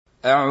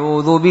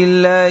أعوذ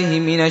بالله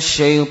من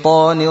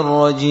الشيطان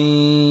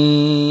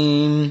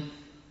الرجيم.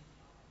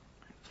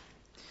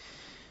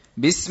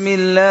 بسم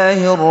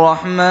الله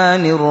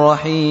الرحمن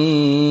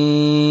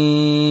الرحيم.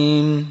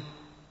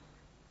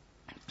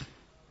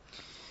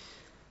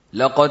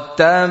 لقد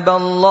تاب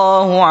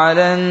الله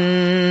على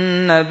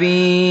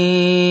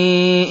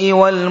النبي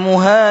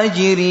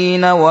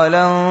والمهاجرين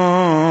والأنصار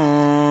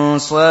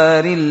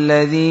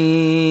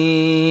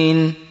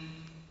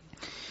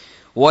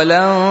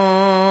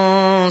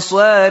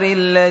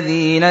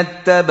الذين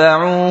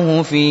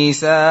اتبعوه في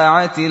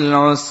ساعة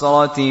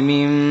العسرة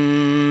من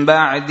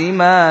بعد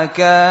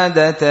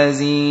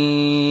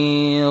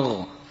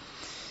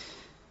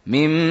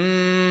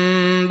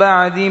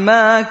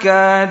ما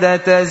كاد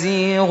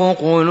تزيغ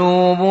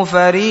قلوب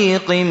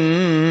فريق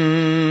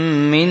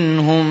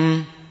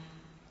منهم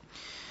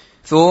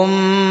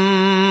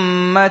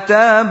ثم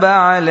تاب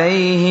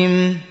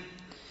عليهم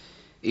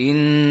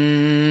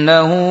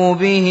إنه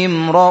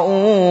بهم رءوف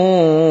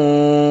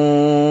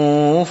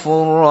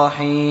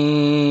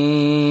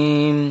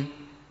رحيم.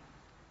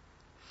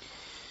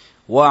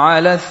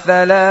 وعلى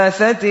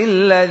الثلاثة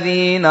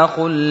الذين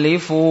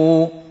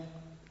خلفوا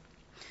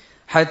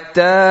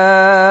حتى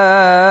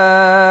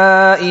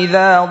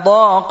إذا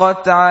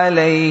ضاقت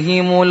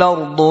عليهم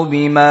الأرض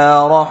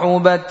بما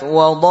رحبت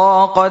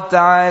وضاقت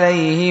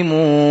عليهم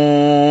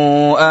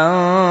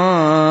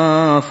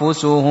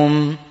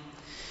أنفسهم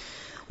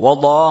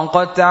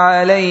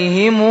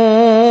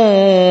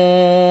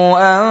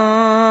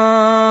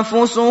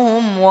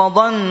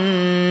وظنوا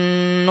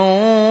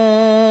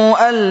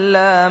أن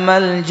لا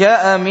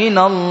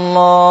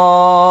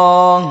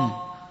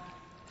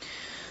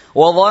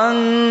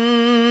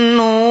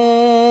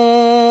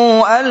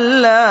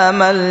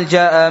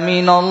ملجأ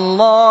من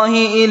الله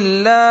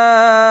إلا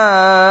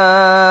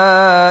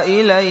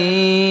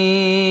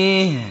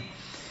إليه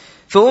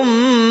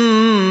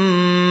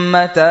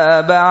ثم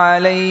تاب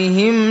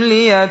عليهم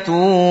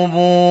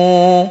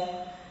ليتوبوا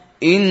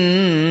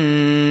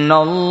إن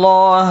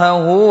الله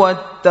هو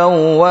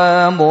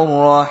التواب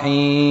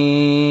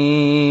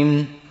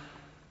الرحيم.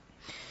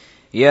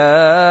 يا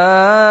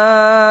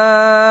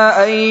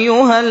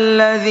أيها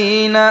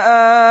الذين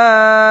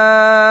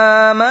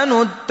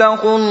آمنوا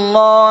اتقوا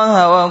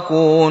الله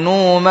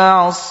وكونوا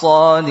مع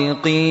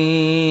الصادقين.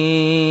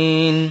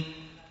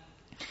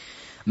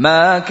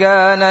 ما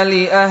كان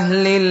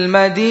لأهل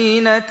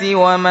المدينة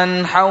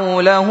ومن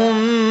حولهم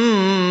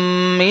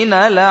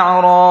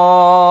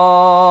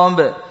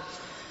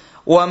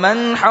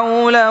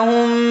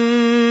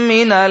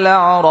من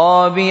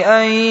الأعراب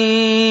أن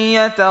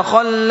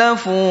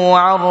يتخلفوا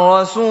عن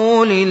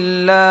رسول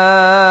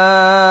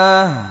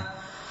الله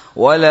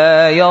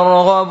ولا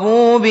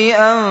يرغبوا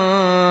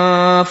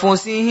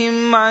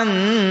بأنفسهم عن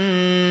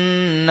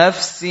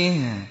نفسه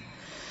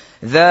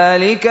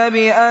ذلك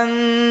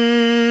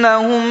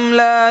بأنهم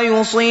لا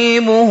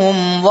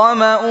يصيبهم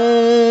ظمأ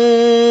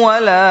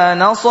ولا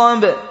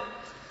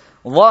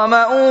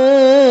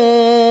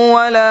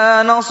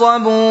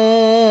نصب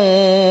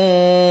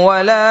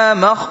ولا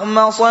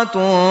مخمصة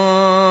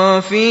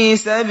في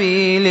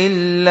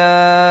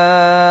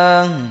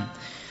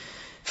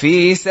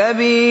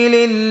سبيل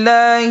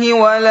الله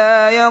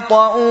ولا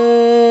يطؤون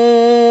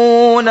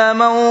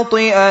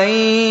موطئا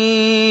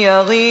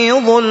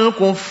يغيظ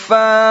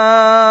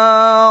الكفار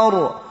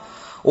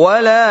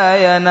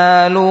ولا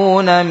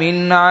ينالون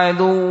من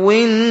عدو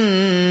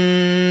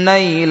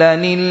نيلا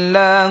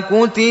إلا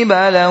كتب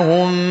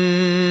لهم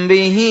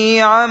به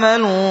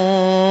عمل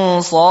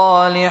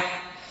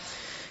صالح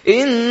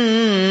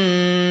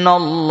إن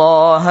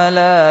الله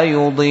لا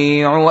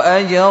يضيع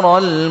أجر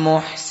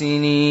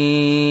المحسنين.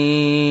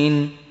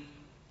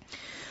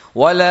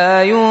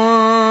 ولا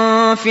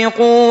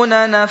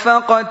ينفقون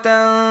نفقة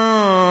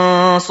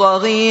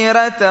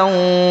صغيرة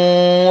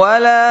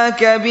ولا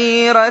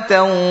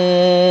كبيرة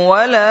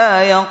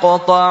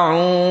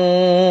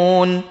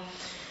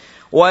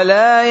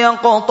ولا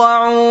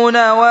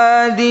يقطعون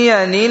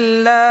واديا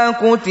إلا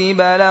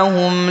كتب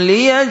لهم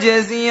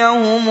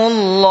ليجزيهم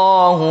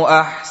الله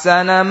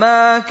أحسن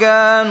ما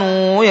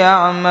كانوا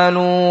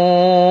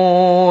يعملون.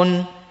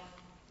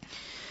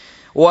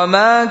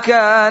 وما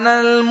كان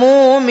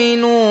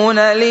المؤمنون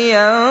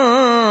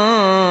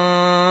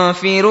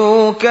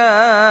لينفروا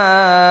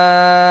كافة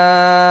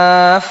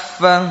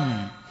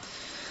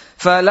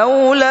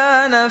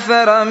فلولا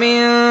نفر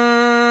من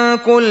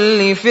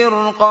كل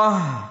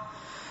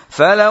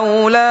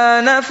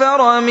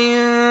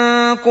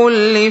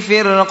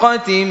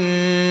فرقة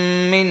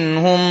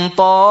منهم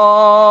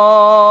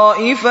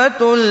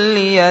طائفة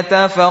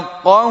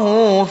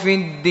ليتفقهوا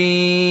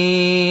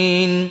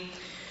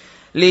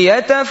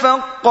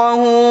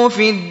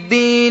في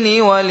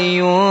الدين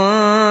ولينذروا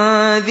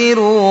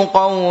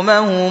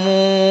قومهم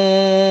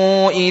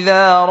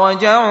إذا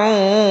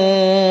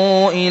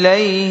رجعوا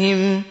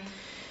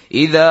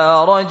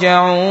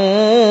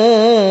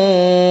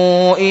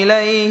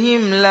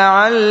إليهم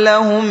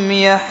لعلهم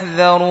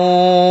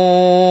يحذرون.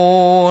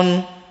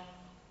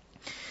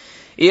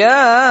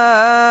 يا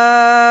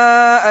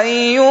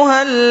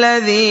أيها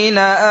الذين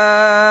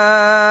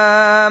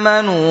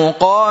آمنوا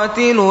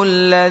قاتلوا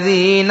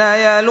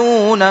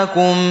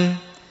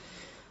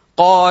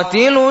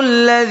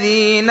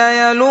الذين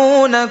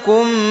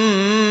يلونكم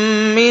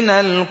من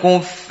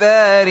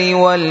الكفار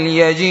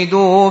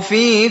وليجدوا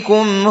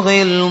فيكم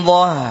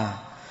غلظة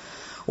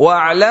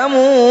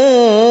واعلموا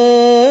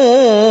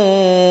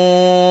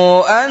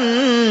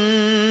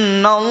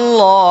أن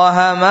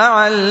الله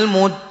مع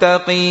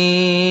المتقين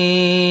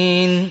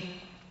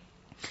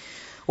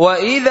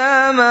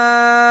وإذا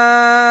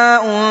ما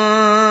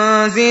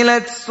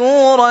أنزلت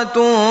سورة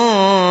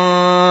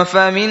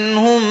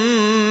فمنهم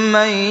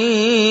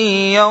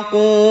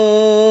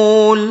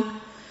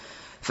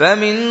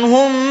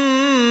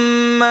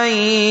من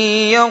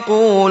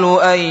يقول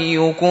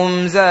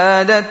أيكم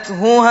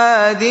زادته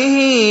هذه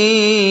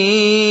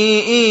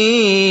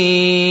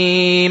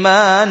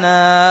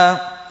إيمانا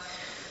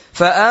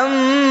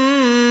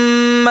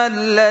فأما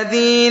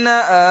الذين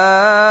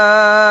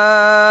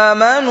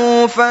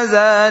آمنوا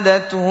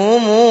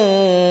فزادتهم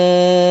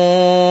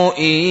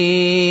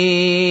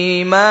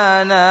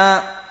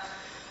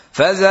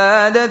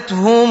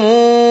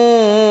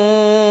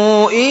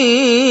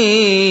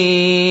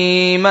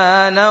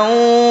إيمانا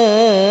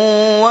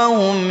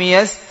وهم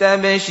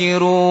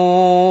يستبشرون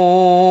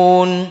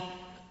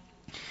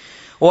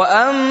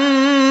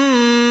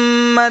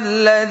وأما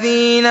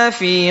الذين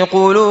في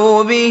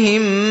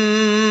قلوبهم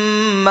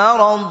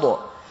مرض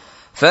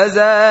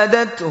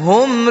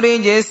فزادتهم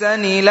رجسا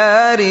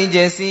إلى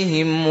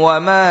رجسهم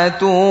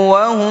وماتوا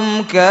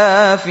وهم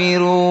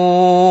كافرون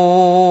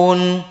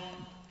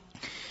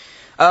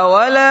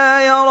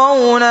أولا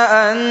يرون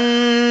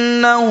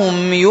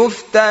أنهم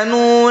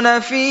يفتنون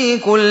في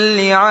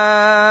كل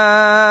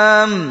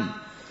عام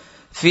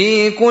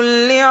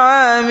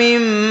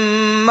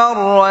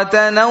مرة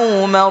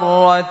أو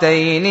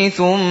مرتين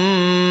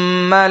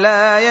ثم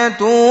لا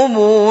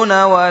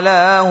يتوبون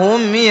ولا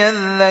هم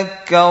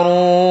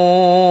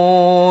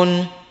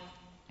يذكرون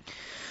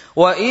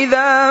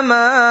وإذا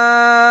ما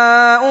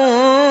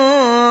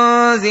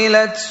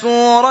أنزلت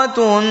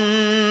سورة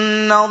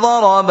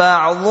نظر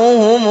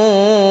بعضهم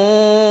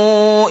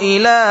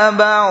إلى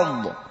بعض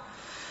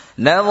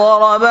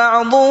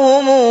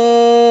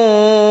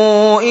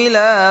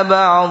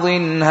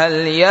هل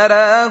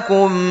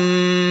يراكم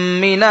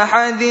من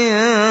أحد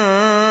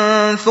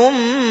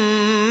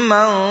ثم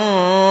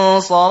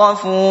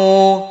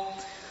انصرفوا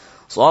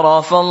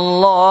صرف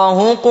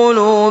الله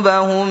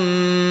قلوبهم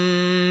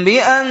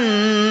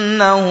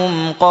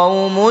بأنهم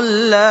قوم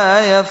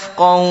لا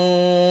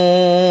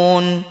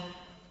يفقهون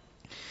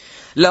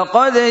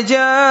لقد جاءكم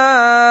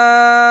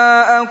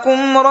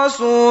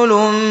رسول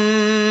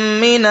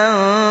من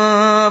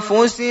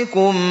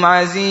أنفسكم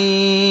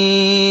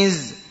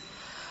عزيز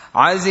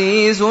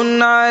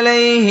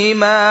عليه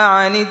ما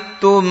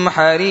عنتم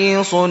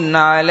حريص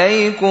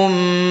عليكم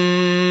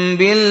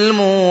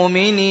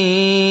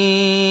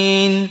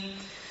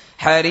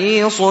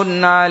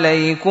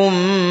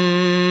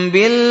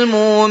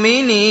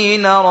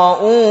بالمؤمنين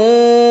رؤوف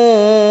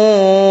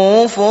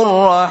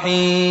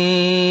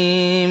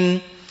رحيم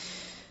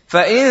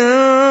فإن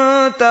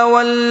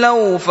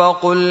تولوا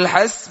فقل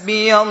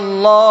حسبي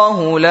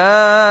الله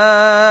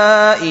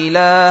لا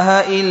إله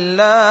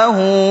إلا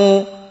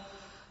هو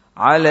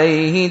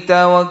عليه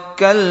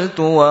توكلت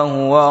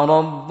وهو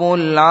رب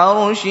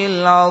العرش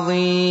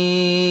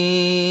العظيم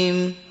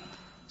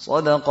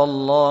صدق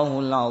الله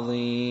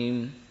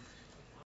العظيم.